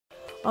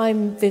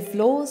I'm Viv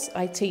Laws.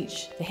 I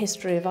teach the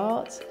history of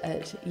art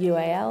at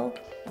UAL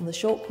on the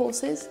short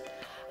courses,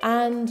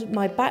 and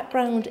my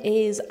background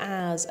is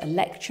as a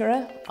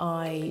lecturer.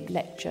 I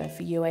lecture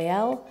for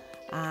UAL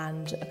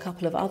and a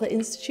couple of other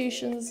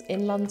institutions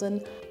in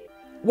London.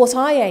 What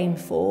I aim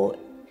for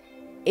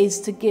is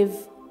to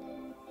give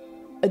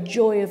a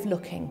joy of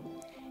looking.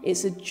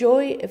 It's a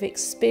joy of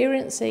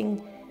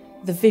experiencing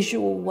the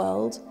visual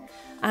world,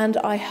 and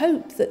I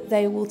hope that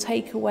they will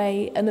take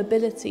away an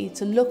ability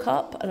to look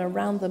up and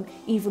around them,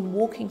 even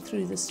walking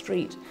through the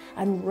street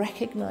and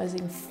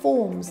recognising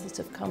forms that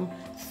have come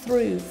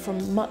through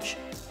from much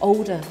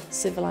older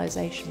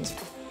civilizations.